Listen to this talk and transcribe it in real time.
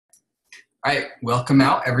All right, welcome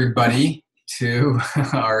out everybody to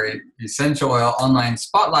our essential oil online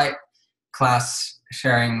spotlight class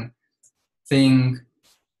sharing thing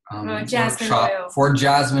workshop oil. For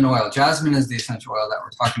jasmine oil. Jasmine is the essential oil that we're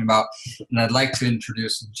talking about, and I'd like to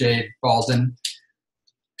introduce Jade Balden.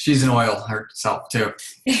 She's an oil herself too.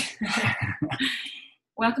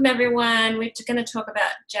 Welcome everyone. We're going to talk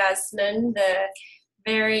about jasmine, the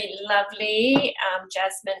very lovely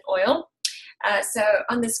jasmine oil. So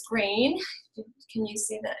on the screen, can you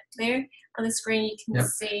see that there? On the screen you can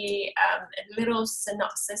see a little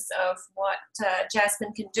synopsis of what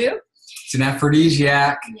jasmine can do. It's an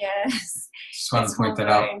aphrodisiac. Yes. Just want to point that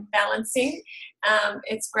out. Balancing.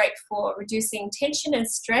 It's great for reducing tension and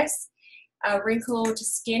stress, wrinkled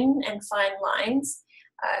skin and fine lines,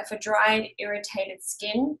 for dried, irritated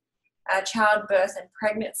skin, childbirth and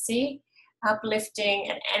pregnancy,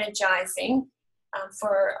 uplifting and energizing,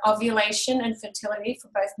 for ovulation and fertility for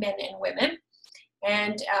both men and women.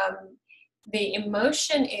 And the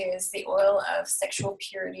emotion is the oil of sexual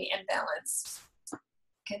purity and balance.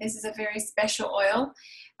 Okay, this is a very special oil.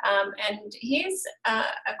 And here's a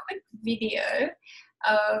quick video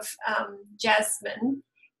of jasmine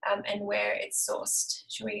and where it's sourced.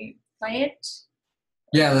 Should we play it?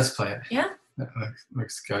 Yeah, let's play it. Yeah? That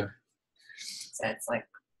looks good. So it's like...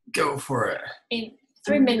 Go for it. In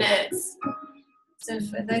 3 minutes. So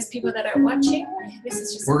for those people that are watching, this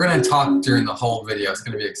is just... We're going to talk during the whole video. It's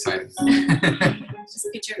going to be exciting. Just a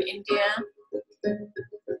picture of India.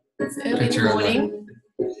 It's early in the morning.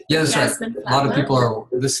 Yeah, that's Jasmine right. A lot of people are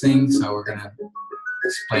listening, so we're going to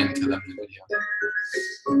explain to them the video.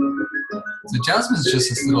 So jasmine is just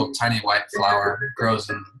this little tiny white flower. It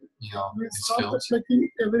grows in, these fields.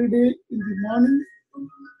 Plucking every day in the morning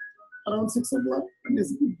around 6 o'clock, and it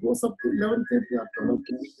goes up to 11:30 or 12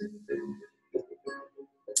 o'clock.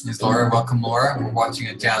 Here's Laura. Welcome, Laura. We're watching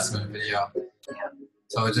a jasmine video.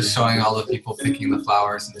 So we're just showing all the people picking the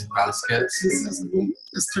flowers into baskets. This has bloomed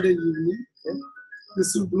yesterday evening. Okay?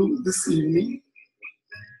 This will bloom this evening.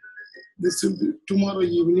 This will be tomorrow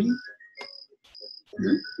evening.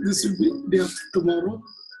 Then this will be day after tomorrow.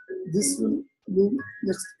 This will bloom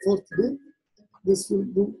next 4th day. This will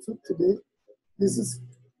bloom 5th day. This is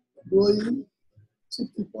growing, so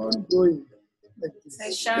keep on growing. Like this. So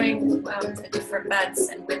showing the different buds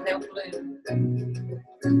and when they'll bloom.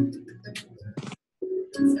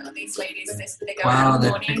 So these ladies, they go out in the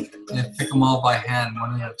morning. They pick them all by hand,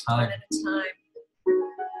 one at a time. One at a time.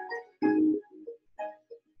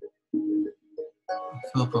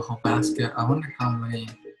 Fill up a whole basket. I wonder how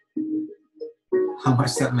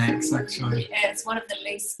much that makes actually. Yeah, it's one of the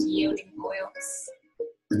least yielding oils.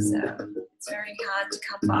 So it's very hard to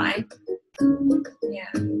come by.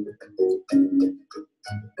 Yeah.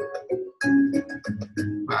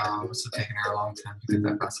 Wow, it must have taken her a long time to get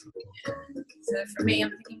that basket. So for me,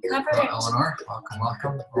 I'm thinking cover it. Eleanor,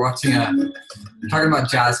 welcome. We're watching talking about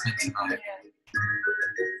jasmine tonight.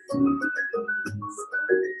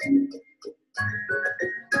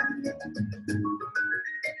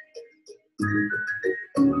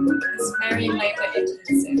 It's very labor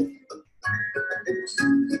intensive.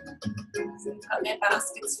 So we've got their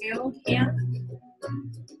baskets filled here.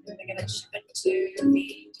 And they're going to ship it to the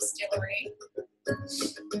distillery.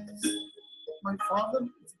 My father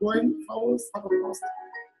is growing flowers for the past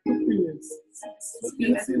 50 years. It's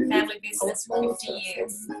been a family business for 50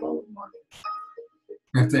 years.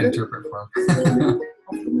 We have to interpret for him.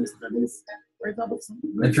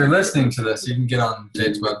 If you're listening to this, you can get on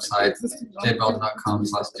Jade's website,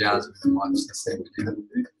 jadebelden.com/jasmine, and watch the same video.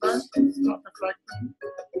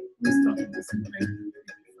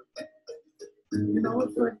 In our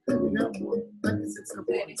factory, we have more than 36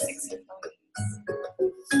 employees. 36 employees.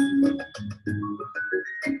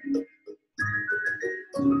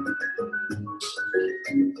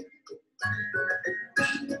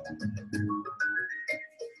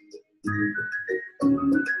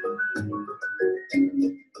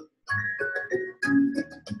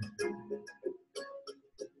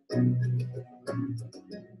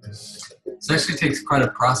 It actually takes quite a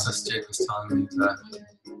process, Jade was telling me, to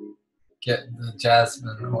get the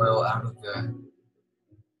jasmine oil out of the...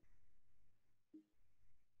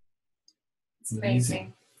 It's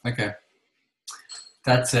amazing. Okay.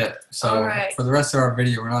 That's it. So for the rest of our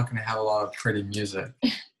video, we're not going to have a lot of pretty music.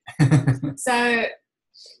 So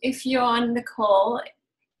if you're on the call,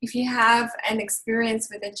 if you have an experience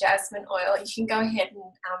with a jasmine oil, you can go ahead and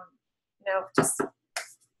just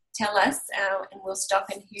tell us and we'll stop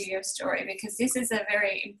and hear your story, because this is a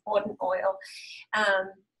very important oil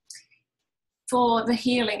for the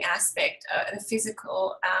healing aspect, the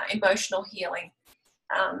physical, emotional healing.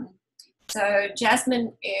 So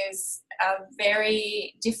jasmine is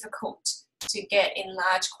very difficult to get in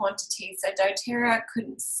large quantities. So doTERRA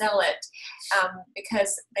couldn't sell it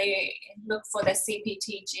because they look for the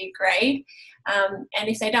CPTG grade. And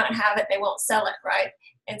if they don't have it, they won't sell it, right?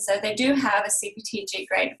 And so they do have a CPTG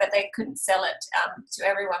grade, but they couldn't sell it to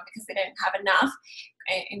everyone because they didn't have enough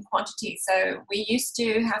in quantity. So we used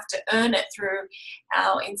to have to earn it through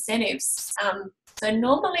our incentives. So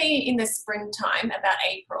normally in the springtime, about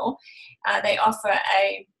April, they offer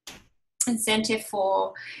a incentive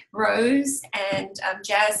for rose and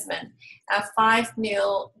jasmine. 5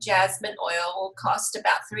 ml jasmine oil will cost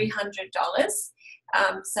about $300.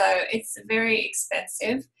 So it's very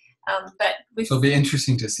expensive. But so it'll be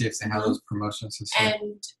interesting to see if they have those promotions this year.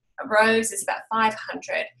 And rose is about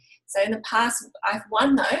 500. So in the past, I've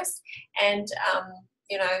won those, and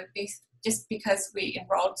you know, just because we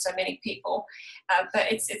enrolled so many people,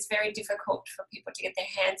 but it's very difficult for people to get their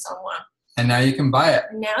hands on one. And now you can buy it.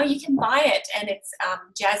 Now you can buy it, and it's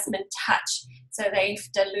Jasmine Touch. So they've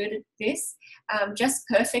diluted this just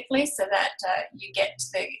perfectly so that you get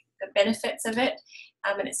the benefits of it,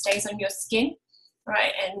 and it stays on your skin,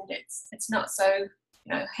 right? And it's not so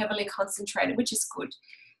heavily concentrated, which is good.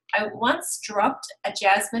 I once dropped a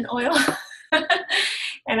jasmine oil,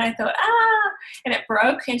 and I thought, and it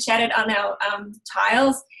broke and shattered on our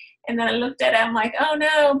tiles. And then I looked at it, I'm like, oh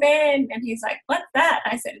no, Ben. And he's like, what's that?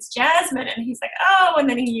 I said, it's jasmine. And he's like, oh, and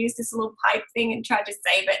then he used this little pipe thing and tried to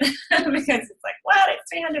save it because it's like, wow,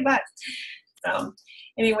 it's $300. So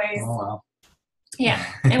anyways, oh, wow. Yeah,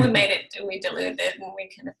 and we made it, and we diluted it, and we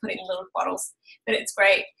kind of put it in little bottles. But it's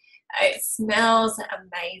great. It smells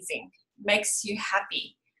amazing, makes you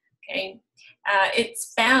happy. Okay,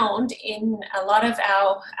 it's found in a lot of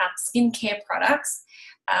our skincare products.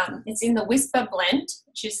 It's in the Whisper blend,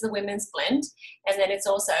 which is the women's blend, and then it's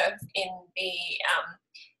also in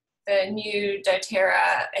the new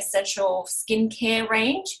doTERRA Essential Skincare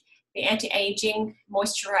range, the anti-aging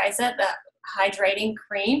moisturizer, the hydrating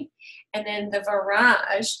cream, and then the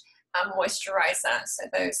Virage moisturizer. So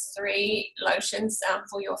those 3 lotions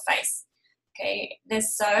for your face. Okay,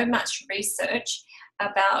 there's so much research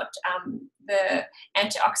about the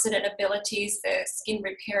antioxidant abilities, the skin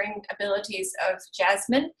repairing abilities of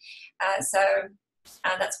jasmine. So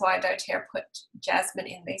that's why doTERRA put jasmine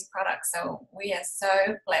in these products. So we are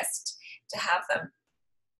so blessed to have them.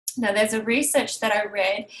 Now, there's a research that I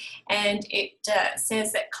read, and it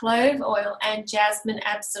says that clove oil and jasmine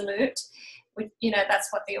absolute, that's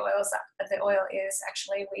what the oil is.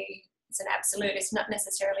 Actually, it's an absolute. It's not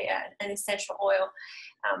necessarily an essential oil.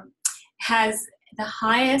 Has the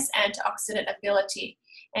highest antioxidant ability,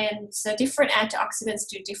 and so different antioxidants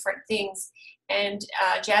do different things. And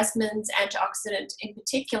jasmine's antioxidant in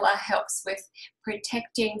particular helps with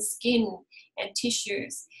protecting skin and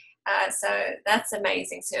tissues. So that's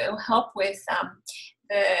amazing. So it'll help with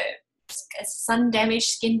the sun damage,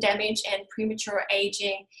 skin damage, and premature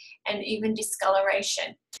aging, and even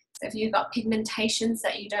discoloration. So if you've got pigmentations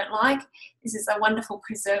that you don't like, this is a wonderful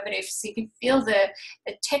preservative. So you can feel the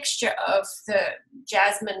texture of the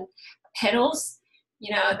jasmine petals.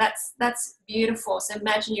 That's beautiful. So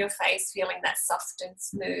imagine your face feeling that soft and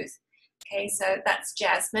smooth. Okay, so that's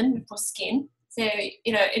jasmine for skin. So,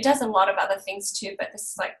 it does a lot of other things too, but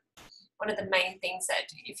this is like one of the main things that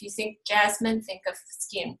if you think jasmine, think of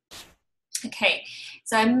skin. Okay,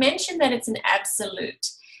 so I mentioned that it's an absolute.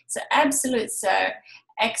 So absolutes are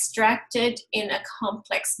extracted in a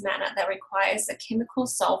complex manner that requires a chemical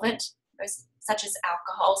solvent, such as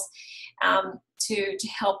alcohols, to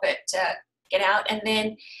help it get out. And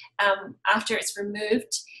then after it's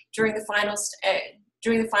removed, during the final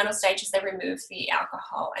stages, they remove the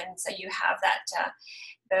alcohol, and so you have that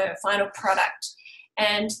the final product.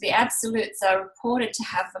 And the absolutes are reported to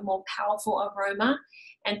have a more powerful aroma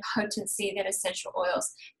and potency than essential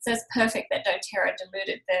oils. So it's perfect that doTERRA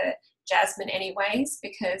diluted the jasmine anyways,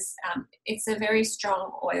 because it's a very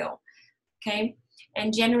strong oil. Okay,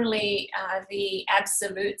 and generally the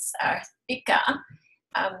absolutes are thicker,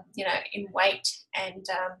 in weight and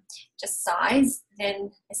just size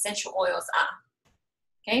than essential oils are.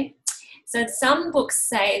 Okay, so some books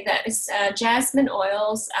say that jasmine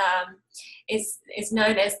oils is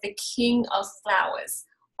known as the king of flowers,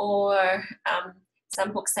 or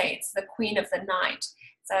some books say it's the queen of the night.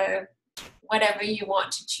 So whatever you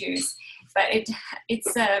want to choose, but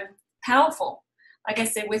it's powerful. Like I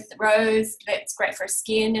said, with rose, that's great for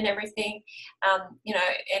skin and everything,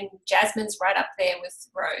 and jasmine's right up there with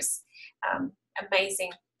rose.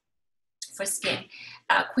 Amazing for skin.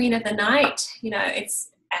 Queen of the night,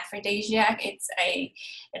 it's aphrodisiac. It's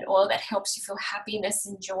an oil that helps you feel happiness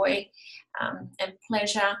and joy and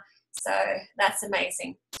pleasure. So that's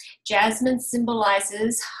amazing. Jasmine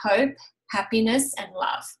symbolizes hope, happiness, and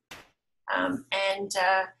love.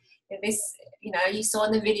 This, you saw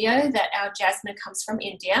in the video that our jasmine comes from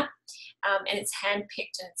India, and it's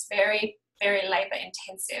hand-picked, and it's very, very labor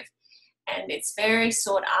intensive. And it's very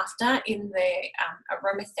sought after in the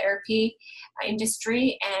aromatherapy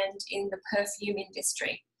industry and in the perfume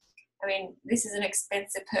industry. I mean, this is an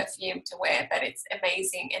expensive perfume to wear, but it's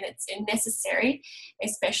amazing, and it's necessary,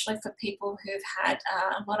 especially for people who've had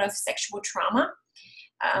a lot of sexual trauma,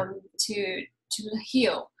 to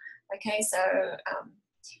heal. Okay, so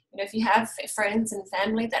if you have friends and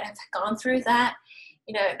family that have gone through that,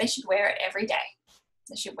 they should wear it every day.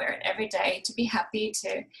 They should wear it every day to be happy,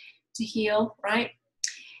 to heal, right?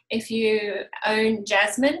 If you own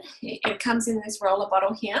jasmine, it comes in this roller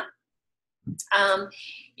bottle here. And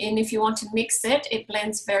if you want to mix it, it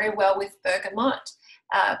blends very well with bergamot,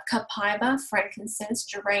 copaiba, frankincense,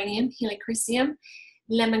 geranium, helichrysum,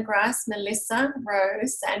 lemongrass, melissa,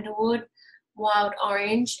 rose, sandalwood, wild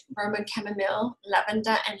orange, Roman chamomile,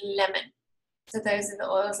 lavender, and lemon. So those are the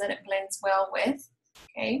oils that it blends well with.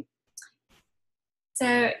 Okay.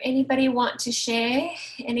 So anybody want to share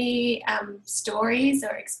any stories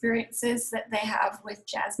or experiences that they have with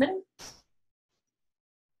jasmine?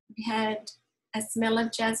 Have you had a smell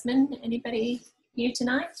of jasmine? Anybody here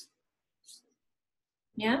tonight?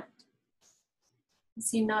 Yeah? Is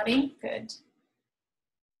he nodding? Good.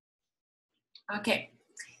 Okay.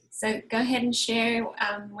 So go ahead and share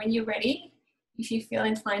when you're ready, if you feel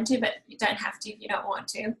inclined to, but you don't have to if you don't want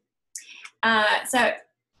to. So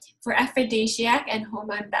for aphrodisiac and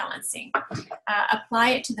hormone balancing, apply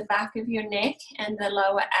it to the back of your neck and the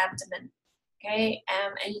lower abdomen. Okay,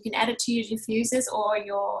 and you can add it to your diffusers or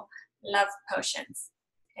your love potions.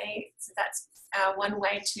 Okay, so that's one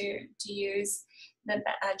way to use the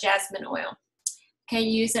jasmine oil. Okay,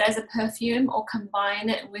 use it as a perfume or combine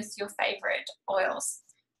it with your favorite oils.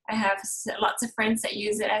 I have lots of friends that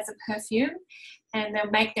use it as a perfume, and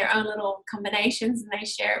they'll make their own little combinations and they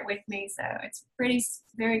share it with me. So it's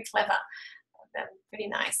very clever, pretty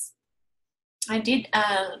nice. I did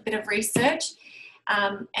a bit of research,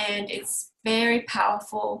 and it's very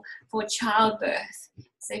powerful for childbirth.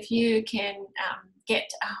 So if you can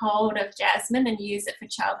get a hold of jasmine and use it for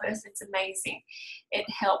childbirth, it's amazing. It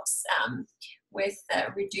helps with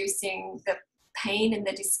reducing the pain and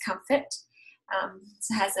the discomfort.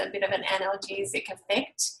 So it has a bit of an analgesic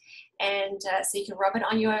effect, and so you can rub it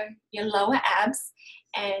on your lower abs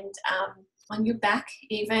and on your back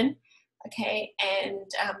even, okay, and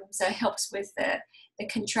so it helps with the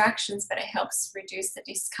contractions, but it helps reduce the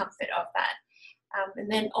discomfort of that. And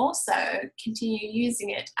then also continue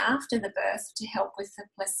using it after the birth to help with the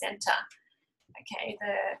placenta, okay,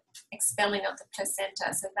 the expelling of the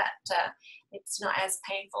placenta, so that it's not as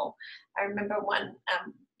painful. I remember one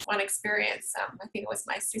experience, I think it was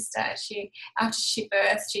my sister, after she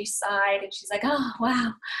birthed, she sighed and she's like, oh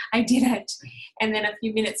wow, I did it. And then a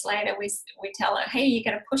few minutes later we tell her, hey, you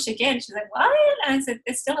got to push again. She's like, what? And I said,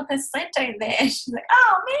 there's still a placenta in there. She's like,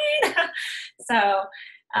 oh man. So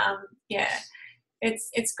yeah,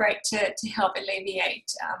 it's great to help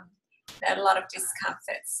alleviate a lot of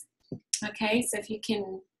discomforts. Okay, so if you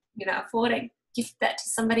can afford it, gift that to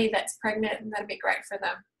somebody that's pregnant, and that'd be great for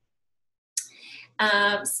them.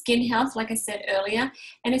 Skin health, like I said earlier,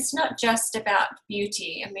 and it's not just about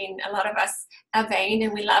beauty. I mean, a lot of us are vain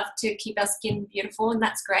and we love to keep our skin beautiful, and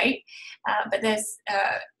that's great, but there's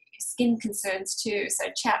skin concerns too. So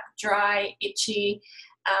chapped, dry, itchy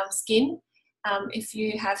skin. If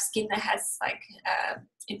you have skin that has like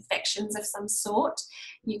infections of some sort,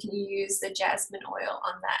 you can use the jasmine oil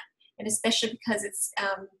on that, and especially because it's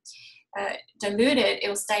diluted, it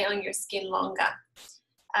will stay on your skin longer.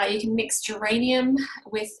 You can mix geranium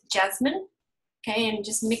with jasmine, okay, and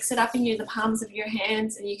just mix it up in the palms of your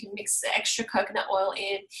hands, and you can mix the extra coconut oil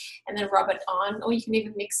in and then rub it on, or you can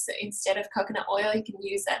even mix it, instead of coconut oil, you can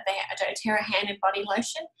use that doTERRA hand and body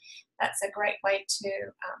lotion. That's a great way to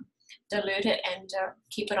dilute it and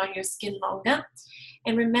keep it on your skin longer.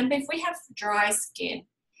 And remember, if we have dry skin,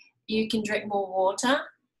 you can drink more water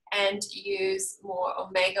and use more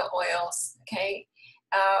omega oils, okay?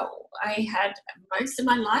 I had, most of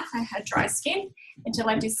my life, I had dry skin until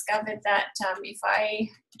I discovered that if I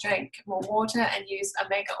drank more water and use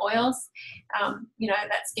omega oils,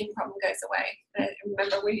 that skin problem goes away. But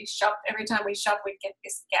remember, every time we shop, we'd get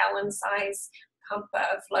this gallon-size pump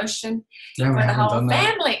of lotion for the whole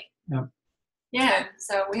family. Yeah. Yeah,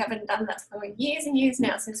 so we haven't done that for years and years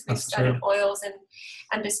now, since we started oils and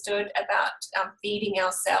understood about feeding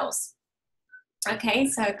our cells. Okay,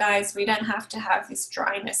 so guys, we don't have to have this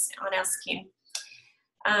dryness on our skin.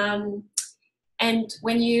 And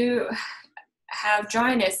when you have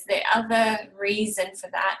dryness, the other reason for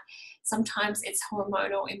that, sometimes it's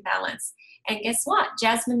hormonal imbalance. And guess what?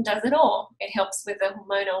 Jasmine does it all. It helps with the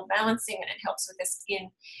hormonal balancing, and it helps with the skin,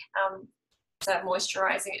 so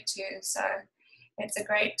moisturizing it too. So it's a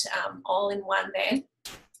great all-in-one there.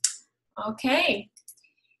 Okay.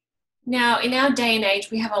 Now, in our day and age,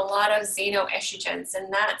 we have a lot of xenoestrogens,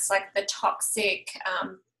 and that's like the toxic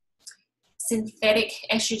synthetic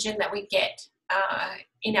estrogen that we get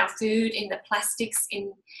in our food, in the plastics,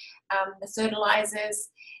 in the fertilizers,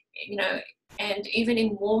 you know, and even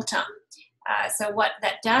in water. So what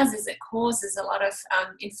that does is it causes a lot of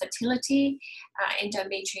infertility,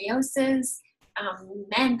 endometriosis,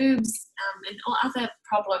 man boobs, and all other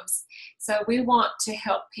problems. So we want to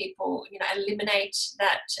help people, you know, eliminate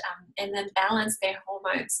that and then balance their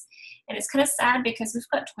hormones. And it's kind of sad because we've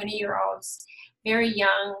got 20-year-olds, very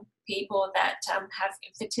young people that have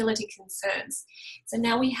infertility concerns. So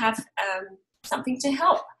now we have something to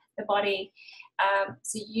help the body.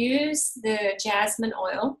 So use the jasmine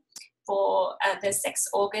oil for the sex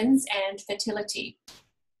organs and fertility.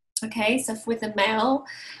 Okay, so with the male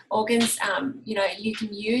organs, you know, you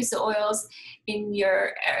can use the oils in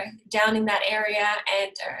your down in that area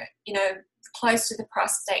and you know, close to the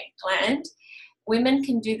prostate gland. Women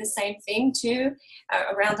can do the same thing too,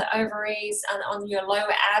 around the ovaries, on your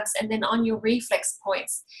lower abs, and then on your reflex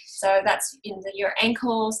points. So that's in your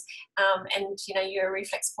ankles, and you know, your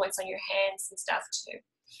reflex points on your hands and stuff too.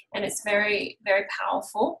 And it's very, very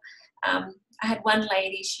powerful. I had one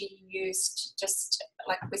lady, she used just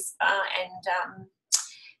like Whisper and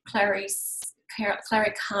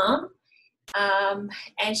Claricalm,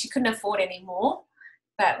 and she couldn't afford any more.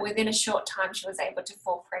 But within a short time, she was able to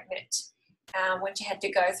fall pregnant when she had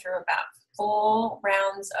to go through about 4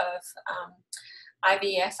 rounds of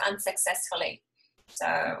IVF unsuccessfully.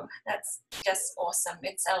 So that's just awesome.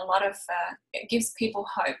 It's a lot of, it gives people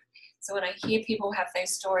hope. So when I hear people have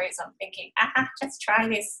those stories, I'm thinking, let's try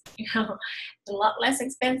this. You know, it's a lot less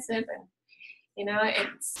expensive, and you know,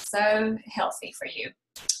 it's so healthy for you.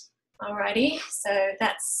 Alrighty, so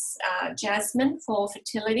that's jasmine for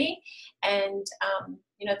fertility and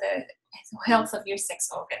you know, the health of your sex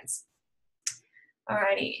organs.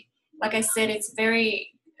 Alrighty, like I said, it's very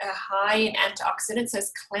high in antioxidants, so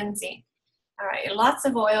it's cleansing. All right, lots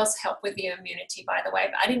of oils help with the immunity, by the way,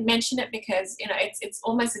 but I didn't mention it because, you know, it's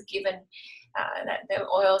almost a given that the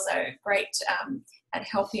oils are great at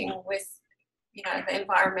helping with, you know, the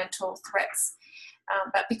environmental threats.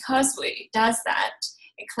 But because it does that,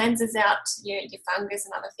 it cleanses out your fungus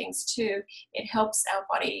and other things too. It helps our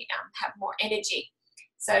body have more energy.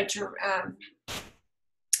 So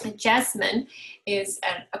jasmine is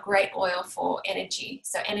a great oil for energy,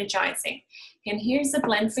 so energizing. And here's the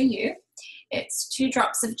blend for you. It's 2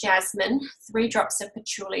 drops of jasmine, 3 drops of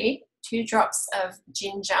patchouli, 2 drops of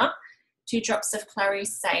ginger, 2 drops of clary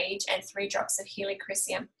sage, and 3 drops of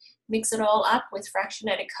helichrysum. Mix it all up with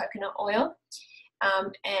fractionated coconut oil,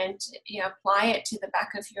 and you know, apply it to the back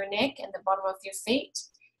of your neck and the bottom of your feet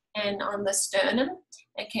and on the sternum.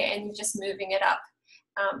 Okay, and you're just moving it up.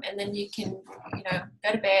 And then you can, you know,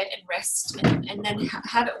 go to bed and rest, and then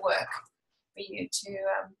have it work for you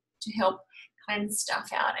to help cleanse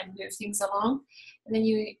stuff out and move things along, and then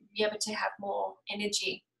you'll be able to have more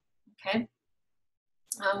energy. Okay,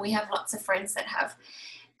 we have lots of friends that have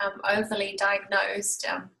overly diagnosed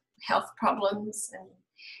health problems, and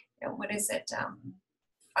you know, what is it,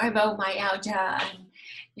 fibromyalgia, and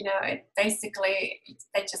you know, basically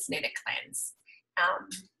they just need a cleanse,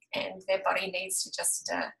 and their body needs to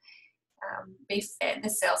just be fed. The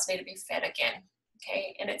cells need to be fed again.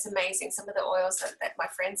 Okay, and it's amazing some of the oils that my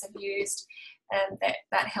friends have used, and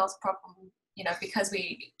that health problem, you know, because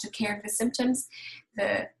we took care of the symptoms,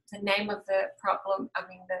 the name of the problem, I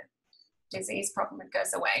mean the disease problem, it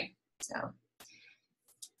goes away. So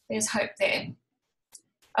there's hope there.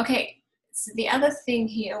 Okay, so the other thing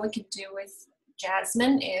here we could do with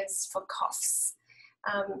jasmine is for coughs.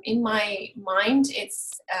 In my mind,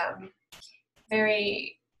 it's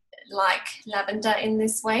very like lavender in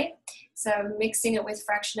this way. So mixing it with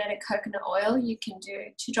fractionated coconut oil, you can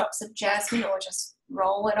do 2 drops of jasmine or just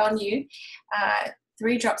roll it on you,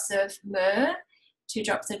 3 drops of myrrh, 2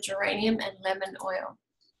 drops of geranium, and lemon oil.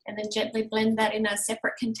 And then gently blend that in a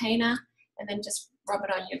separate container, and then just rub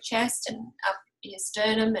it on your chest and up your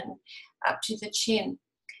sternum and up to the chin.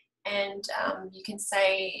 And you can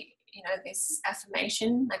say, you know, this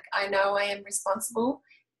affirmation, like, I know I am responsible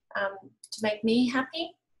to make me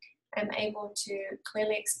happy. I'm able to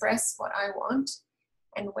clearly express what I want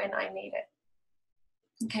and when I need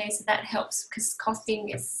it. Okay, so that helps because coughing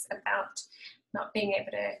is about not being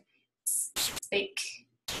able to speak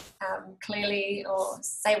clearly or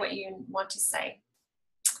say what you want to say.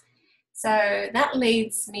 So that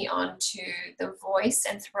leads me on to the voice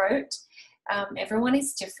and throat. Everyone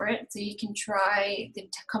is different, so you can try the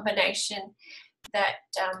combination that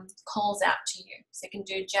calls out to you. So you can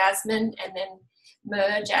do jasmine and then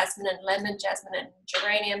myrrh, jasmine and lemon, jasmine and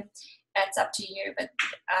geranium. That's up to you. But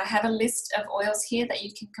I have a list of oils here that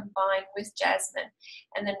you can combine with jasmine.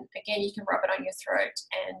 And then again, you can rub it on your throat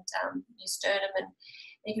and your sternum, and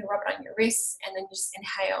you can rub it on your wrists, and then just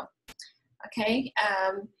inhale. Okay,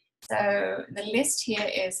 so the list here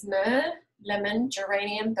is myrrh, lemon,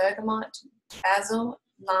 geranium, bergamot, basil,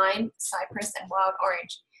 lime, cypress, and wild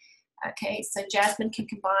orange. Okay, so jasmine can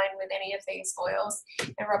combine with any of these oils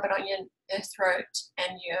and rub it on your throat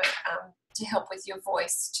and your to help with your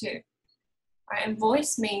voice too. Right, and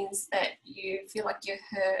voice means that you feel like you're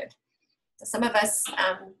heard. So some of us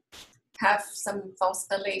have some false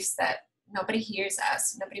beliefs that nobody hears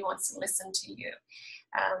us, nobody wants to listen to you.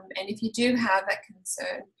 And if you do have that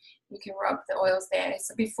concern, you can rub the oils there.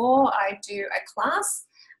 So before I do a class,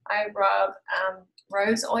 I rub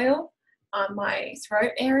rose oil on my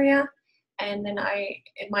throat area, and then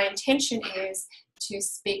my intention is to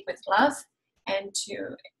speak with love and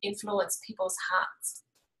to influence people's hearts.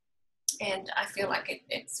 And I feel like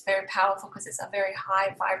it's very powerful because it's a very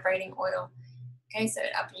high vibrating oil. Okay, so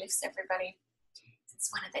it uplifts everybody.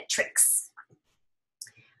 It's one of their tricks.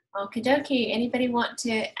 Okie dokie, anybody want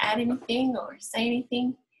to add anything or say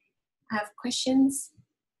anything? Have questions?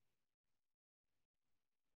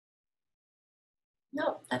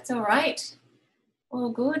 No, that's all right.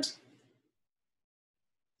 All good.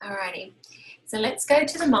 Alrighty, so let's go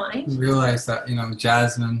to the mind. Realize that,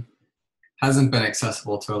 jasmine hasn't been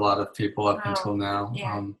accessible to a lot of people up until now.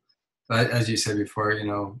 Yeah. But as you said before,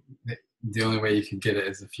 the only way you can get it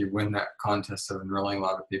is if you win that contest of enrolling a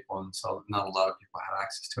lot of people, and so not a lot of people had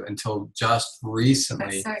access to it until just recently.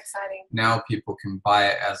 That's so exciting. Now people can buy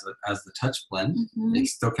it as the touch blend. Mm-hmm. They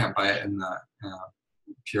still can't buy it in the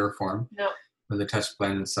pure form. No. With the touch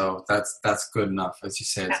blend, and so that's good enough. As you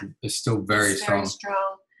say, it's still very strong. Very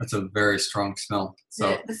strong. It's a very strong smell.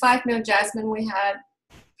 So the 5 ml jasmine we had,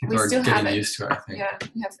 people are getting used to it, I think.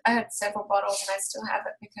 Yeah, I had several bottles and I still have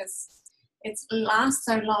it because it lasts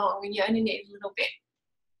so long and you only need a little bit.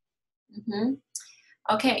 Mm-hmm.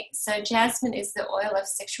 Okay, so jasmine is the oil of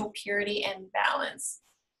sexual purity and balance.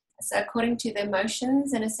 So according to the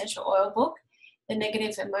Emotions and Essential Oil book, the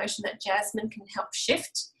negative emotion that jasmine can help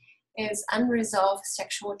shift is unresolved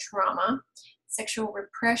sexual trauma, sexual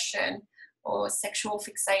repression, or sexual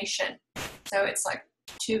fixation. So it's like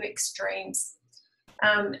 2 extremes.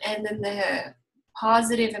 And then the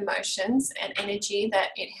positive emotions and energy that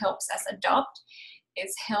it helps us adopt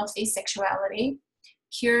is healthy sexuality,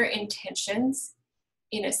 pure intentions,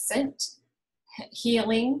 innocent,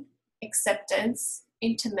 healing, acceptance,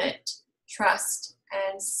 intimate, trust,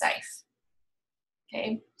 and safe.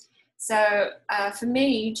 Okay. So for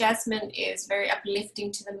me, jasmine is very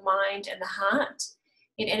uplifting to the mind and the heart.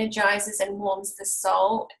 It energizes and warms the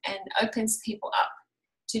soul and opens people up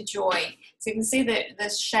to joy. So you can see that the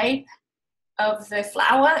shape of the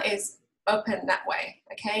flower is open that way.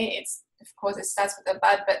 Okay, it's, of course, it starts with a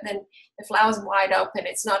bud, but then the flower's wide open.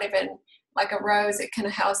 It's not even like a rose. It can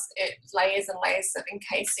house it layers and layers of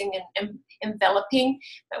encasing and enveloping.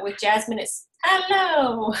 But with jasmine, it's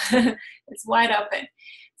hello. It's wide open.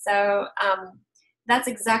 So that's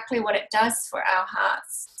exactly what it does for our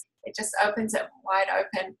hearts. It just opens it wide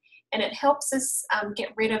open, and it helps us get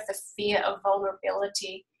rid of the fear of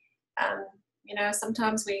vulnerability.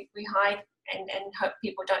 Sometimes we hide and hope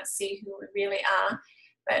people don't see who we really are,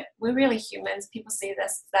 but we're really humans. People see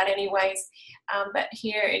that anyways. But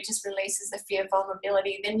here it just releases the fear of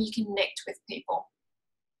vulnerability. Then you connect with people.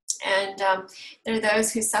 And there are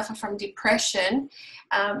those who suffer from depression,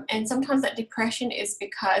 and sometimes that depression is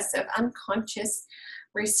because of unconscious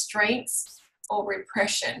restraints or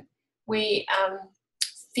repression. We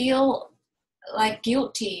feel like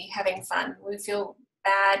guilty having fun. We feel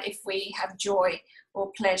bad if we have joy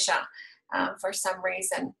or pleasure for some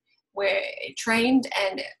reason. We're trained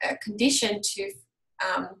and conditioned to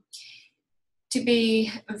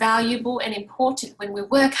be valuable and important when we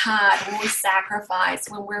work hard, when we sacrifice,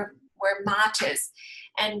 when we're martyrs.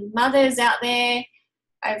 And mothers out there,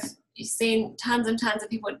 I've you've seen tons and tons of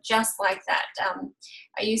people just like that.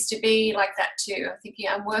 I used to be like that too. I'm thinking,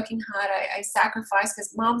 I'm working hard, I sacrifice,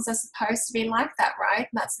 because moms are supposed to be like that, right?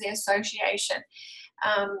 And that's the association.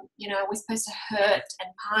 You know, we're supposed to hurt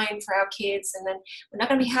and pine for our kids, and then we're not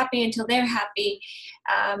going to be happy until they're happy.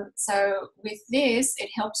 So with this, it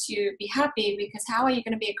helps you be happy, because how are you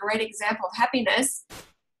going to be a great example of happiness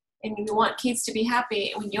and you want kids to be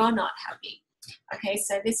happy when you're not happy? Okay,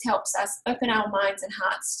 so this helps us open our minds and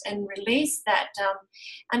hearts and release that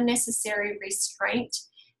unnecessary restraint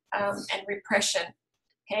and repression.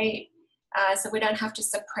 Okay, so we don't have to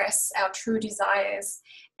suppress our true desires,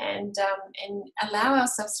 and allow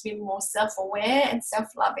ourselves to be more self-aware and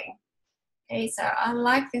self-loving. Okay, so I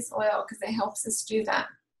like this oil because it helps us do that.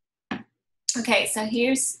 Okay, so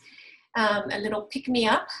here's a little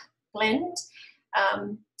pick-me-up blend.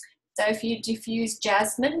 So if you diffuse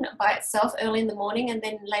jasmine by itself early in the morning, and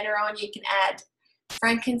then later on you can add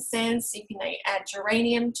frankincense, you can add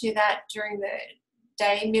geranium to that during the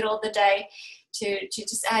day, middle of the day, to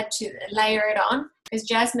just add to layer it on, because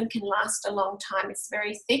jasmine can last a long time. It's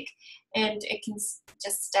very thick and it can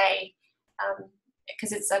just stay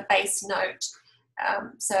because it's a base note.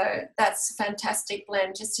 So that's a fantastic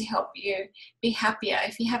blend just to help you be happier.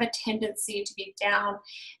 If you have a tendency to be down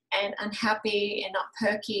and unhappy and not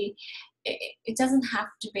perky, it doesn't have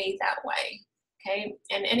to be that way. Okay,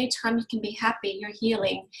 and anytime you can be happy, you're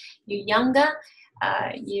healing, you're younger,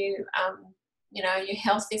 you know, your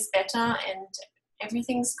health is better and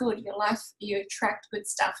everything's good. Your life, you attract good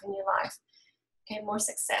stuff in your life. Okay, more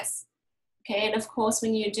success. Okay, and of course,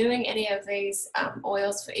 when you're doing any of these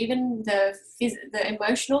oils, for even the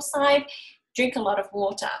emotional side, drink a lot of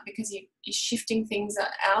water, because you're shifting things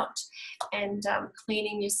out and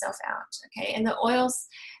cleaning yourself out. Okay, and the oils,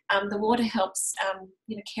 the water helps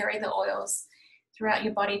you know, carry the oils throughout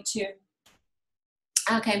your body too.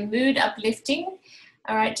 Okay, mood uplifting.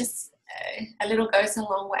 All right, just a little goes a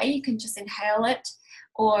long way. You can just inhale it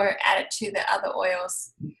or add it to the other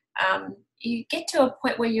oils. You get to a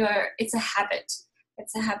point where it's a habit.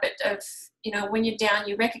 It's a habit of, you know, when you're down,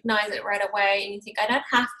 you recognize it right away and you think, I don't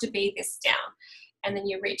have to be this down. And then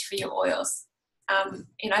you reach for your oils.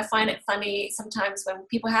 You know, I find it funny sometimes when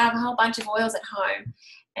people have a whole bunch of oils at home.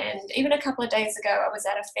 And even a couple of days ago, I was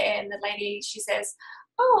at a fair and the lady, she says,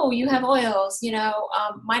 oh, you have oils, you know,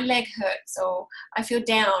 my leg hurts or I feel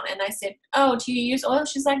down. And I said, oh, do you use oil?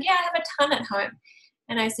 She's like, yeah, I have a ton at home.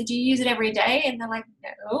 And I said, do you use it every day? And they're like,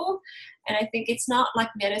 no. And I think it's not like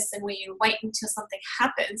medicine where you wait until something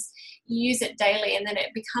happens. You use it daily and then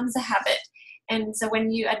it becomes a habit. And so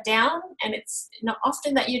when you are down, and it's not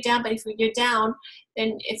often that you're down, but if you're down,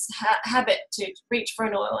 then it's a habit to reach for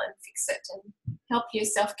an oil and fix it and help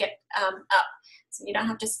yourself get up so you don't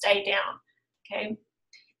have to stay down. Okay.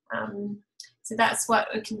 So that's what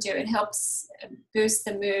we can do. It helps boost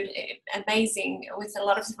the mood. Amazing. With a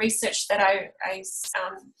lot of research that I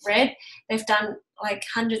read, they've done like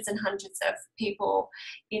hundreds and hundreds of people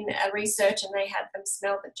in research, and they had them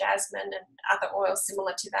smell the jasmine and other oils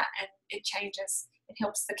similar to that, and it changes. It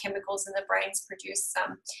helps the chemicals in the brains produce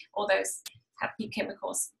all those happy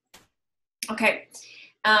chemicals. Okay,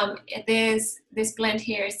 there's this blend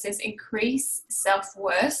here. It says increase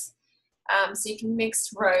self-worth. So you can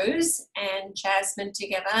mix rose and jasmine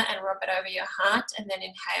together and rub it over your heart and then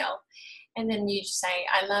inhale. And then you say,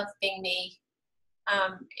 I love being me.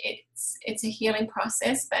 It's a healing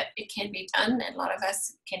process, but it can be done. And a lot of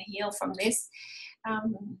us can heal from this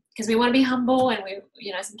because we want to be humble. And we,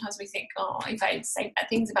 you know, sometimes we think, oh, if I say bad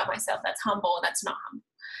things about myself, that's humble. That's not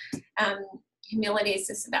humble. Humility is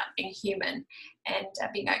just about being human and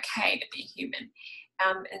being okay to be human.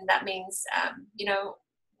 And that means, you know,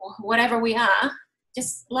 whatever we are,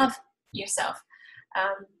 just love yourself.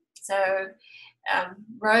 So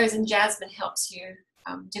rose and jasmine helps you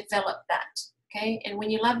develop that. Okay, and when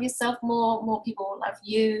you love yourself more people will love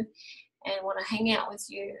you and want to hang out with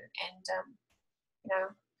you, and you know,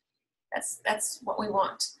 that's what we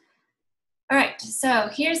want. All right, so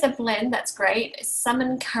here's a blend that's great.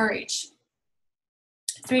 Summon courage.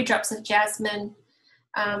 3 drops of jasmine,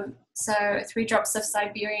 so 3 drops of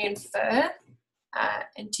Siberian fir,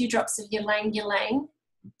 and 2 drops of ylang ylang,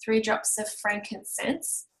 3 drops of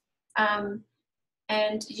frankincense,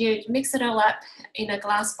 and you mix it all up in a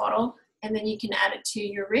glass bottle, and then you can add it to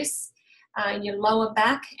your wrists, your lower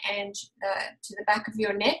back, and to the back of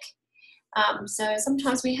your neck. So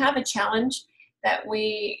sometimes we have a challenge that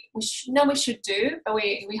we know we should do, but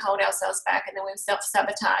we hold ourselves back, and then we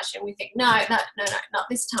self-sabotage, and we think, no, not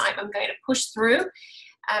this time. I'm going to push through.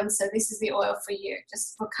 So this is the oil for you,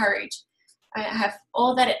 just for courage. I have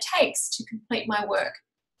all that it takes to complete my work.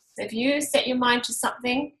 So if you set your mind to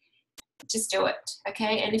something just do it,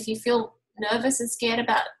 okay? And if you feel nervous and scared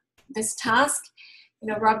about this task,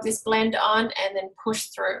 rub this blend on and then push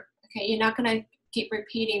through, okay? You're not going to keep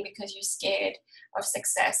repeating because you're scared of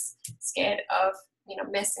success, scared of,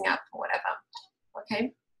 messing up or whatever,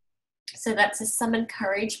 okay? So that's a Summon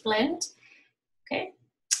Courage blend, okay?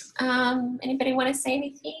 Anybody want to say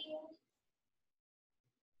anything?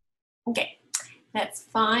 Okay, that's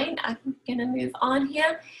fine. I'm going to move on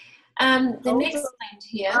here. The next blend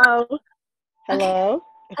here. Hello. Hello. Okay.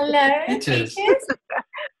 Hello, Peaches. Peaches.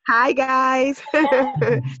 Hi, guys.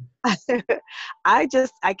 I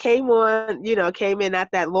came on, came in not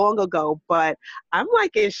that long ago, but I'm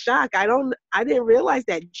like in shock. I didn't realize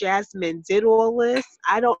that Jasmine did all this.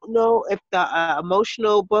 I don't know if the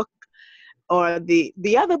emotional book or the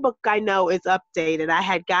other book I know is updated. I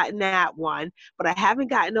had gotten that one, but I haven't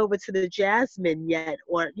gotten over to the Jasmine yet,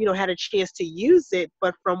 or had a chance to use it.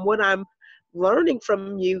 But from what I'm learning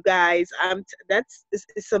from you guys,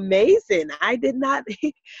 it's amazing. I did not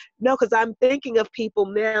know, because I'm thinking of people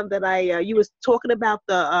now that you was talking about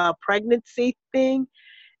the pregnancy thing,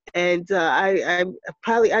 and I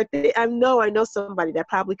know somebody that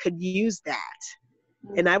probably could use that.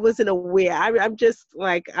 And I wasn't aware. I'm just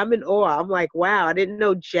like, I'm in awe. I'm like, wow, I didn't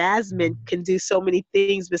know Jasmine can do so many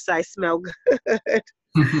things besides smell good.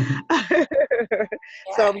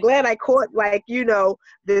 So I'm glad I caught,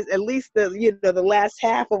 this, at least the last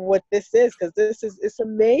half of what this is, because it's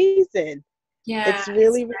amazing. Yeah, it's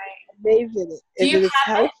really, really amazing. It's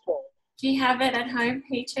helpful. Do you have it at home,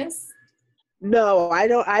 Peaches? No, I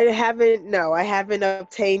don't. I haven't. No, I haven't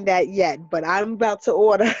obtained that yet. But I'm about to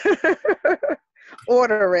order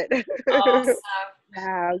it. Awesome.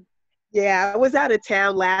 Yeah, I was out of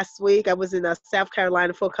town last week. I was in South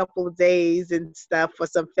Carolina for a couple of days and stuff for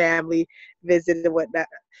some family visit and whatnot.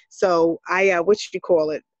 So I, I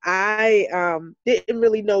didn't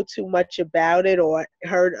really know too much about it or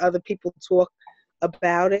heard other people talk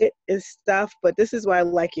about it and stuff. But this is why I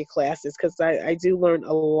like your classes, because I do learn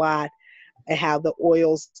a lot and how the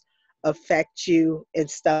oils affect you and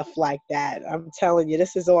stuff like that. I'm telling you,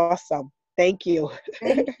 this is awesome. Thank you.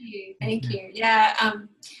 Thank you. Yeah,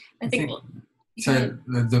 I think so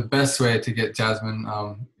the best way to get Jasmine,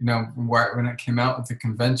 when it came out with the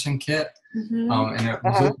convention kit, and it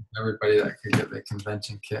was open to everybody that could get the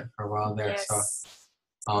convention kit for a while there. Yes.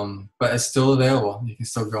 So, but it's still available. You can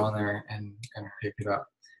still go in there and pick it up.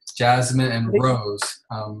 Jasmine and Rose.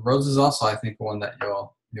 Rose is also, I think, one that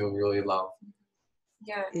you'll really love.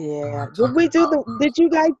 Yeah. Yeah. Did you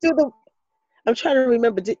guys do the? I'm trying to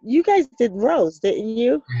remember. You guys did Rose, didn't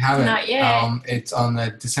you? We haven't. Not yet. It's on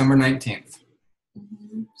the December 19th.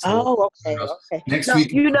 So Okay. Next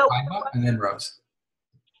week, and then Rose.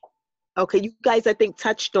 Okay, you guys, I think,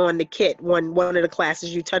 touched on the kit. One of the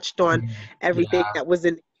classes, you touched on everything that was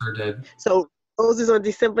in. Sure did. So Rose is on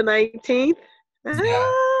December 19th? Yeah.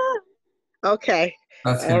 Okay.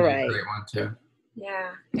 That's going to be a great one, too.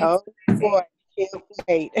 Yeah. Oh, boy. Can't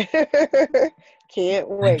wait. Can't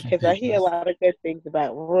wait, because I hear a lot of good things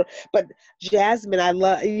about. But Jasmine, I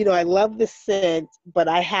love the scent, but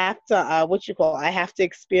I have to I have to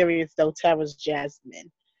experience doTERRA's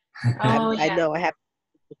Jasmine. I know I have to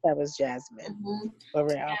doTERRA's Jasmine. For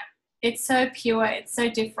real. Yeah. It's so pure, it's so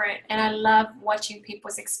different, and I love watching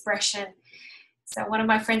people's expression. So one of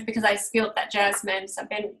my friends, because I spilled that Jasmine, so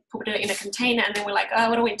Ben put it in a container, and then we're like, oh,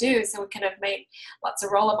 what do we do? So we kind of made lots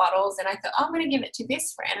of roller bottles, and I thought, oh, I'm going to give it to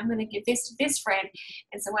this friend. I'm going to give this to this friend.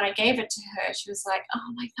 And so when I gave it to her, she was like,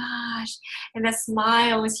 oh my gosh. And the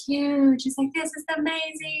smile was huge. She's like, this is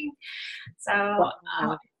amazing. So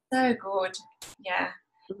it's so good. Yeah.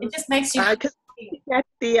 It just makes you because at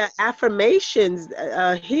the affirmations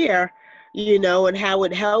here, and how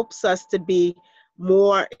it helps us to be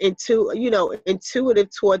more intuitive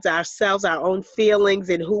towards ourselves, our own feelings,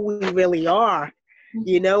 and who we really are,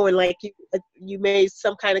 and like you made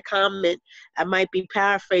some kind of comment, I might be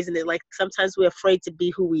paraphrasing it, like sometimes we're afraid to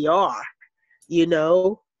be who we are,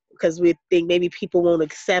 because we think maybe people won't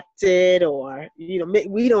accept it, or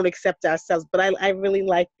we don't accept ourselves. But I really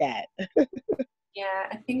like that. Yeah,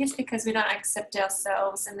 I think it's because we don't accept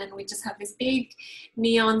ourselves, and then we just have this big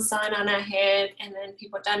neon sign on our head, and then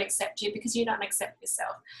people don't accept you because you don't accept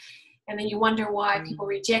yourself. And then you wonder why people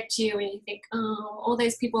reject you, and you think, oh, all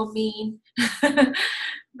those people are mean.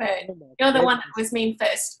 But you're the one that was mean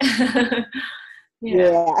first.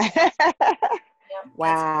 Yeah.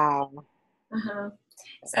 Wow.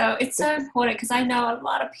 So it's so important, because I know a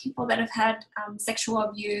lot of people that have had sexual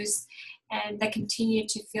abuse, and they continue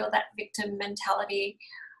to feel that victim mentality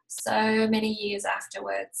so many years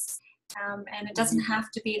afterwards. And it doesn't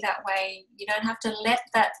have to be that way. You don't have to let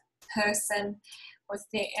that person was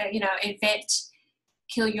the event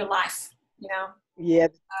kill your life, Yeah,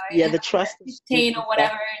 the trust is 15 or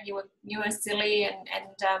whatever, and you were silly, and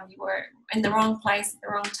you were in the wrong place at the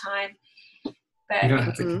wrong time. But You don't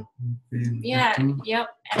have to yep.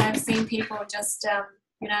 And I've seen people just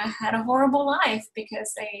had a horrible life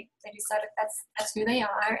because they decided that's who they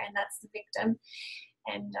are, and that's the victim.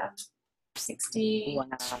 And 60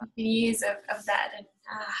 years of that, and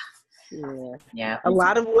a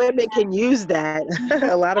lot of women can use that.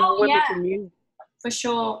 A lot of women can use it. For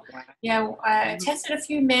sure. I tested a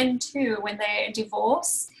few men too when they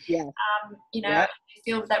divorce. They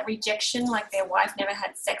feel that rejection, like their wife never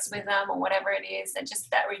had sex with them or whatever it is, and just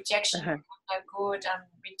that rejection, no good,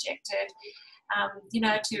 rejected.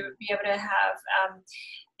 To be able to have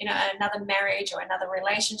another marriage or another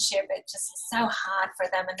relationship, it just is so hard for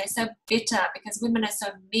them, and they're so bitter because women are so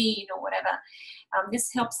mean or whatever.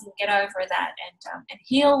 This helps them get over that and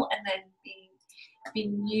heal, and then be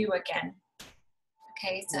new again.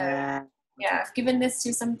 Okay, so I've given this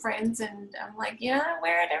to some friends, and I'm like,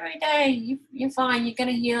 wear it every day. You're fine. You're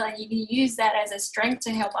gonna heal, and you can use that as a strength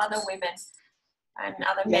to help other women and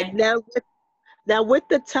other men. Now with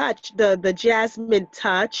the touch, the Jasmine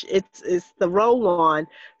touch, it's the roll-on.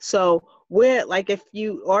 So where, like, if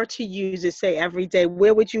you are to use it, say every day,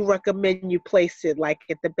 where would you recommend you place it? Like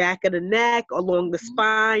at the back of the neck, along the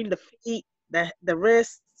spine, the feet, the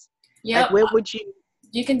wrists? Yeah. Like where would you?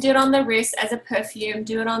 You can do it on the wrist as a perfume.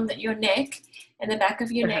 Do it on your neck and the back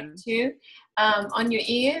of your neck too. On your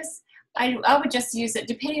ears, I would just use it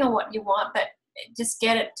depending on what you want, but just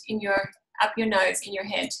get it up your nose, in your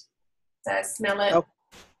head. So smell it.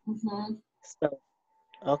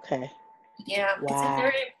 Okay. Yeah, it's a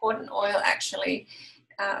very important oil actually.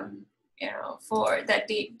 For that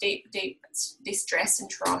deep distress and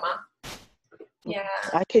trauma. Yeah.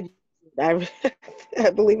 I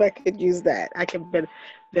believe I could use that. I can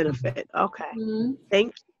benefit. Okay. Mm-hmm.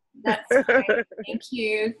 Thank you. That's great. Thank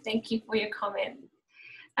you. Thank you for your comment.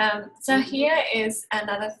 So here is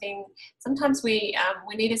another thing. Sometimes we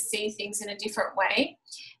need to see things in a different way.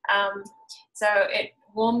 So it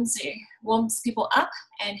warms people up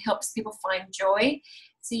and helps people find joy.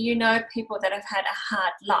 So people that have had a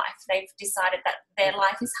hard life, they've decided that their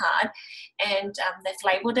life is hard, and they've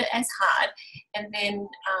labelled it as hard, and then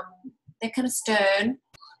they're kind of stern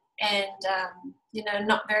and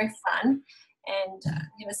not very fun. And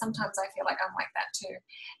sometimes I feel like I'm like that too.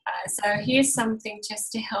 So here's something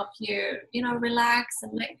just to help you, relax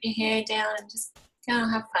and let your hair down and just go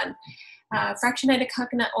have fun. Fractionated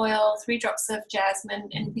coconut oil, 3 drops of jasmine,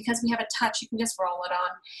 and because we have a touch, you can just roll it on.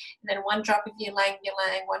 And then 1 drop of ylang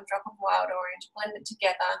ylang, 1 drop of wild orange, blend it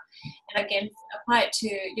together. And again, apply it to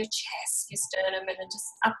your chest, your sternum, and then just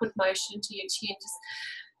upward motion to your chin. Just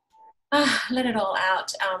let it all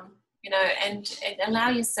out, and allow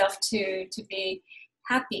yourself to be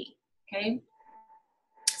happy, okay?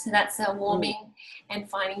 So that's warming and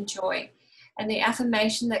finding joy. And the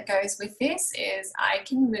affirmation that goes with this is, I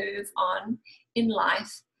can move on in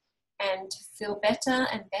life and feel better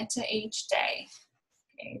and better each day.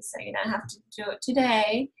 Okay, so you don't have to do it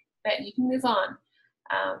today, but you can move on.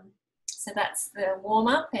 So that's the warm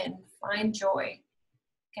up and find joy.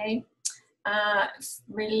 Okay.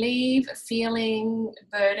 Relieve feeling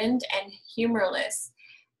burdened and humorless.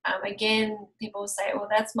 Again, people say, well,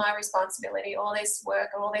 that's my responsibility, all this work,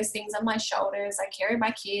 all these things on my shoulders. I carry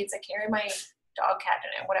my kids, I carry my dog, cat,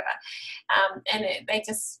 and whatever. They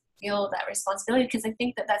just feel that responsibility because they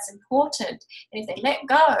think that that's important. And if they let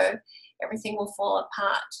go, everything will fall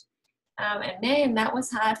apart. And man, that was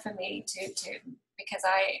hard for me to because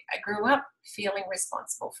I grew up feeling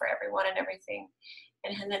responsible for everyone and everything.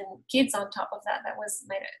 And then kids on top of that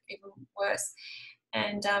made it even worse.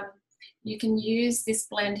 And you can use this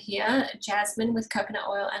blend here, jasmine with coconut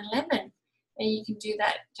oil and lemon. And you can do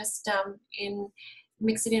that just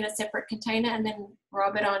mix it in a separate container and then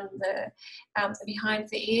rub it on the behind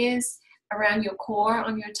the ears, around your core,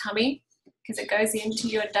 on your tummy, because it goes into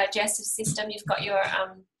your digestive system. You've got your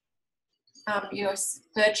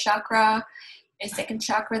 3rd chakra, your 2nd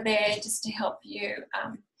chakra there, just to help you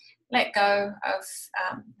let go of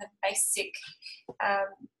the basic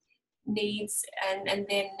needs and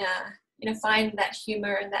then find that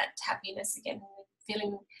humor and that happiness again,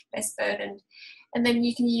 feeling less burdened. And then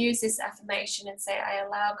you can use this affirmation and say, I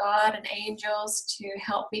allow God and angels to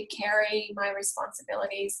help me carry my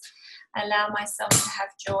responsibilities. I allow myself to have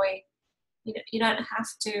joy. You don't have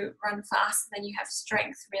to run faster than you have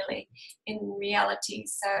strength, really, in reality.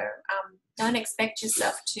 So don't expect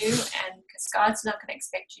yourself to, and because God's not going to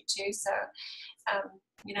expect you to. So,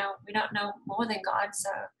 we don't know more than God. So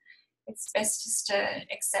it's best just to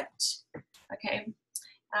accept, okay?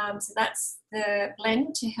 So that's the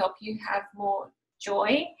blend to help you have more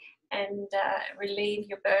joy and relieve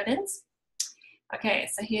your burdens. Okay,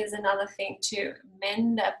 so here's another thing to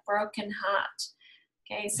mend a broken heart.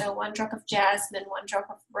 Okay, so 1 drop of jasmine, 1 drop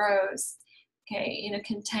of rose, okay, in a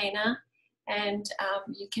container, and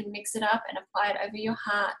you can mix it up and apply it over your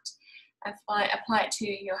heart. Apply it to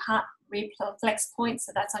your heart reflex point,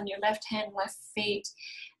 so that's on your left hand, left feet,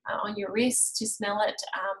 on your wrist to smell it,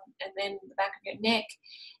 and then the back of your neck,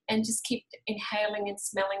 and just keep inhaling and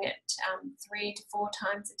smelling it 3 to 4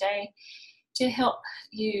 times a day to help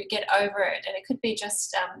you get over it. And it could be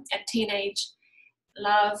just a teenage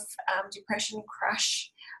love, depression,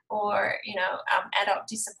 crush, or adult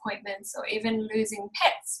disappointments, or even losing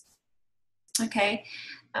pets. Okay,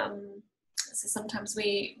 so sometimes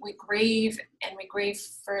we grieve, and we grieve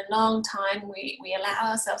for a long time. We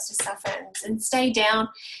allow ourselves to suffer and stay down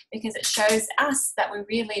because it shows us that we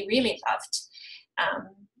really, really loved.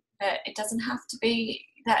 But it doesn't have to be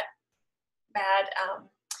that bad.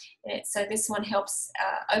 So this one helps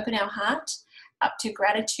open our heart up to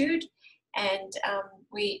gratitude, and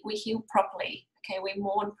we heal properly. Okay, we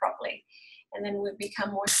mourn properly, and then we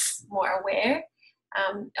become more aware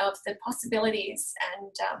of the possibilities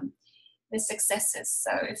and the successes.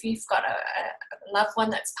 So if you've got a loved one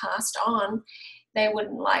that's passed on, they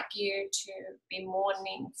wouldn't like you to be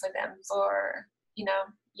mourning for them for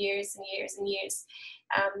years and years and years.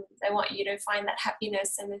 They want you to find that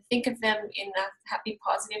happiness and then think of them in a happy,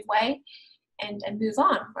 positive way, and move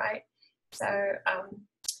on, right? So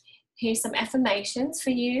here's some affirmations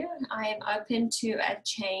for you. I am open to a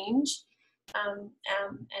change, and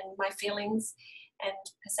my feelings and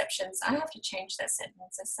perceptions. I have to change that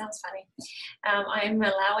sentence. It sounds funny. I am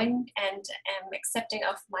allowing and am accepting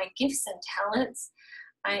of my gifts and talents.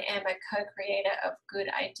 I am a co-creator of good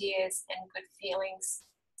ideas and good feelings.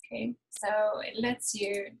 Okay, so it lets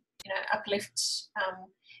you, uplift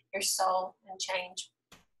your soul and change.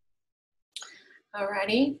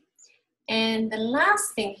 Alrighty, and the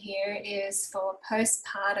last thing here is for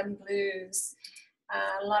postpartum blues.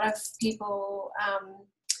 A lot of people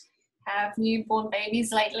have newborn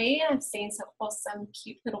babies lately. I've seen some awesome,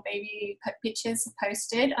 cute little baby pictures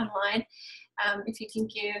posted online. If you can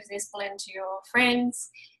give this blend to your friends,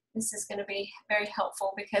 this is going to be very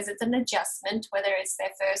helpful because it's an adjustment, whether it's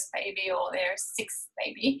their first baby or their 6th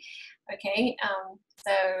baby. Okay,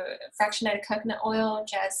 so fractionated coconut oil,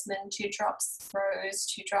 jasmine 2 drops, rose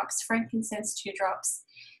 2 drops, frankincense 2 drops.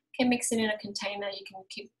 You can mix it in a container. You can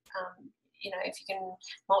keep, if you can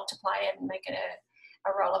multiply it and make it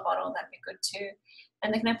a roller bottle, that'd be good too.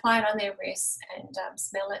 And they can apply it on their wrists and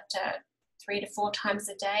smell it 3 to 4 times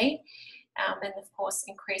a day, and of course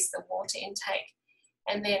increase the water intake.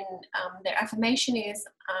 And then their affirmation is,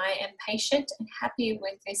 I am patient and happy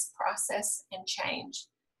with this process and change.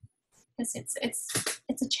 Because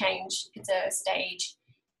it's a change, it's a stage,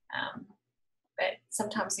 but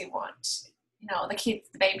sometimes we want the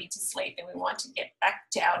baby to sleep, and we want to get back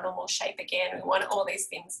to our normal shape again. We want all these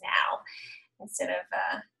things now, instead of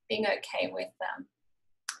being okay with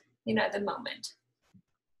the moment.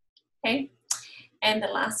 Okay, and the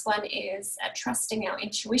last one is trusting our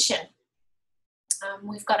intuition.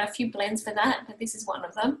 We've got a few blends for that, but this is one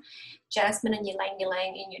of them. Jasmine and ylang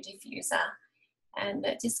ylang in your diffuser, and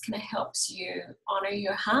it just kind of helps you honor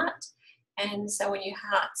your heart. And so when your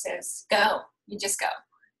heart says go, you just go,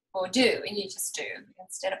 or do, and you just do,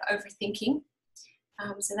 instead of overthinking.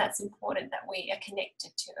 So that's important, that we are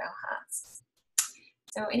connected to our hearts.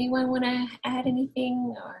 So anyone want to add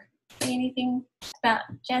anything or say anything about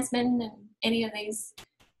jasmine and any of these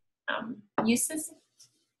uses?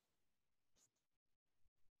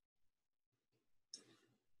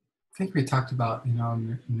 I think we talked about, in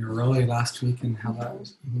Neuroli last week, and how that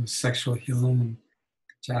was sexual healing, and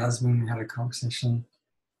jasmine. We had a conversation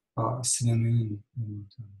about cinnamon, and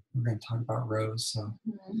we're going to talk about rose. So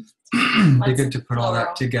it'd be good to put all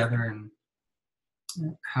that together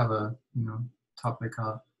and have a topic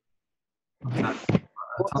on that.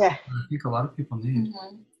 I think a lot of people need.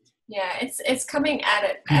 Mm-hmm. Yeah, it's coming at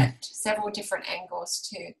it at several different angles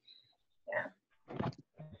too. Yeah.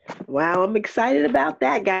 Wow, I'm excited about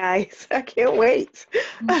that, guys. I can't wait.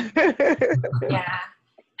 Yeah,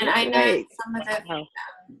 and I know some of the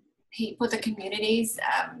people, the communities,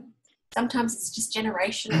 sometimes it's just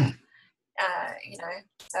generational,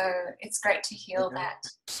 so it's great to heal that.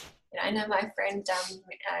 I know my friend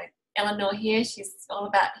Eleanor here, she's all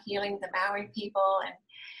about healing the Maori people, and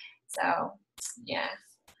so, yeah,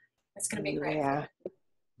 it's going to be great. Yeah.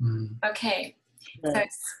 Okay. So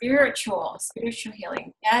spiritual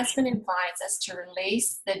healing. Jasmine invites us to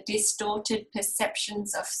release the distorted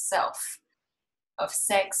perceptions of self. of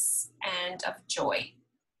sex, and of joy.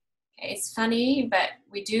 Okay, it's funny, but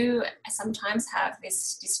we do sometimes have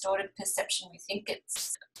this distorted perception. We think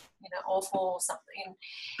it's, awful or something.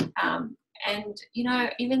 And,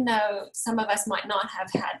 even though some of us might not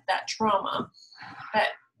have had that trauma, but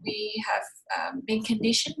we have been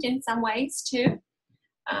conditioned in some ways too.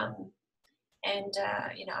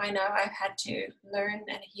 I know I've had to learn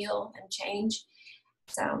and heal and change.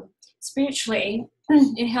 So spiritually,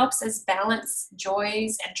 it helps us balance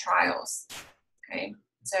joys and trials. Okay,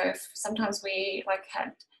 so if sometimes we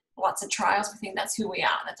had lots of trials, we think that's who we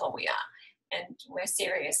are, that's all we are, and we're a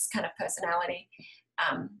serious kind of personality,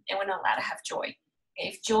 and we're not allowed to have joy.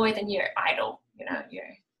 If joy, then you're idle,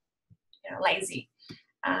 you're lazy.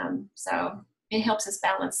 So it helps us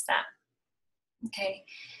balance that. Okay,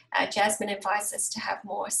 Jasmine invites us to have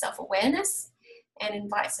more self-awareness and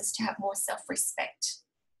invites us to have more self-respect.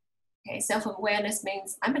 Okay, self-awareness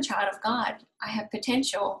means I'm a child of God. I have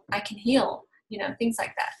potential. I can heal, things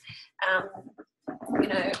like that.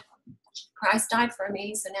 Christ died for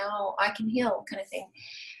me, so now I can heal, kind of thing.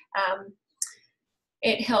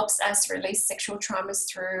 It helps us release sexual traumas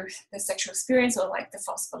through the sexual experience or the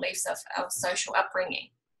false beliefs of social upbringing.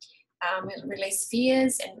 It releases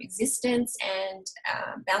fears and resistance and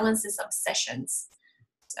balances obsessions.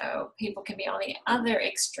 So people can be on the other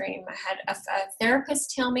extreme. I had a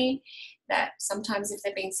therapist tell me that sometimes if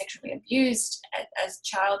they're being sexually abused as a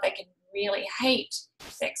child, they can really hate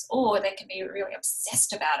sex or they can be really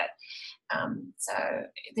obsessed about it. So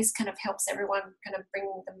this kind of helps everyone kind of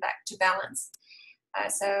bring them back to balance.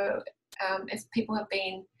 If people have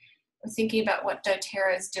been thinking about what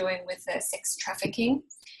doTERRA is doing with the sex trafficking,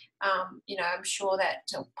 I'm sure that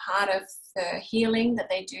part of the healing that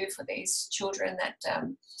they do for these children that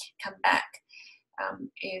come back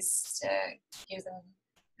is to give them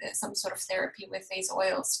some sort of therapy with these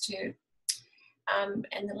oils too.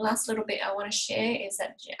 And the last little bit I want to share is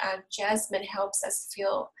that Jasmine helps us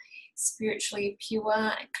feel spiritually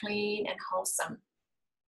pure, clean, and wholesome.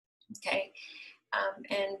 Okay.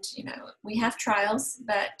 We have trials,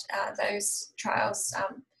 but those trials,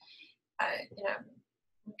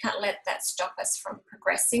 we can't let that stop us from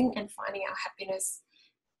progressing and finding our happiness.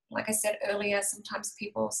 Like I said earlier, sometimes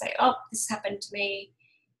people say, oh, this happened to me,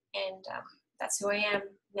 and that's who I am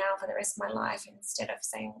now for the rest of my life, instead of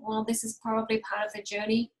saying, well, this is probably part of the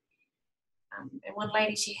journey. And one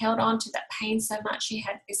lady, she held on to that pain so much, she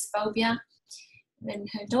had this phobia, and then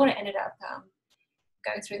her daughter ended up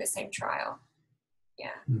going through the same trial.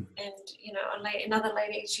 Yeah. And, another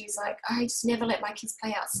lady, she's like, I just never let my kids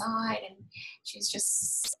play outside. And she's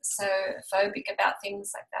just so phobic about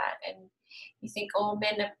things like that. And you think all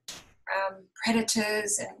men are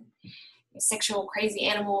predators and sexual crazy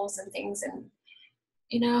animals and things. And,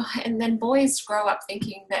 and then boys grow up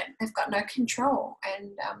thinking that they've got no control and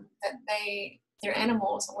that they're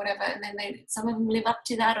animals or whatever. And then some of them live up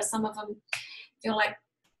to that, or some of them feel like,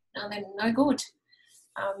 no, they're no good.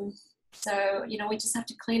 So, we just have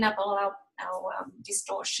to clean up all our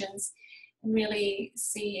distortions and really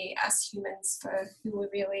see us humans for who we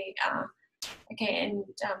really are. Okay, and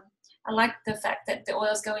I like the fact that the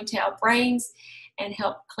oils go into our brains and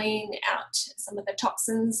help clean out some of the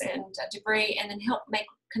toxins and debris, and then help make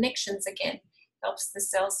connections again. Helps the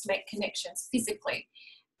cells to make connections physically.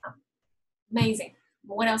 Amazing.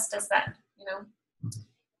 What else does that,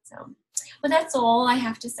 So, well, that's all I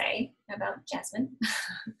have to say about Jasmine.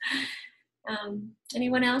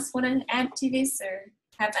 Anyone else want to add to this or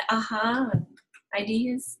have aha and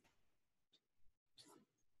ideas?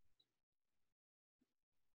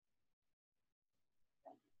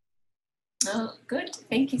 Oh, good.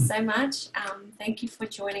 Thank you so much. Thank you for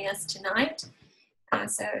joining us tonight.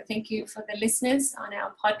 So thank you for the listeners on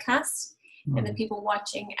our podcast and the people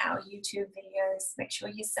watching our YouTube videos. Make sure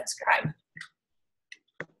you subscribe.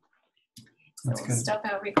 So we'll stop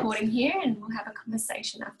our recording here and we'll have a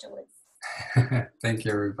conversation afterwards. Thank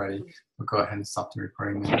you, everybody. We'll go ahead and stop the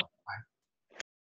recording now.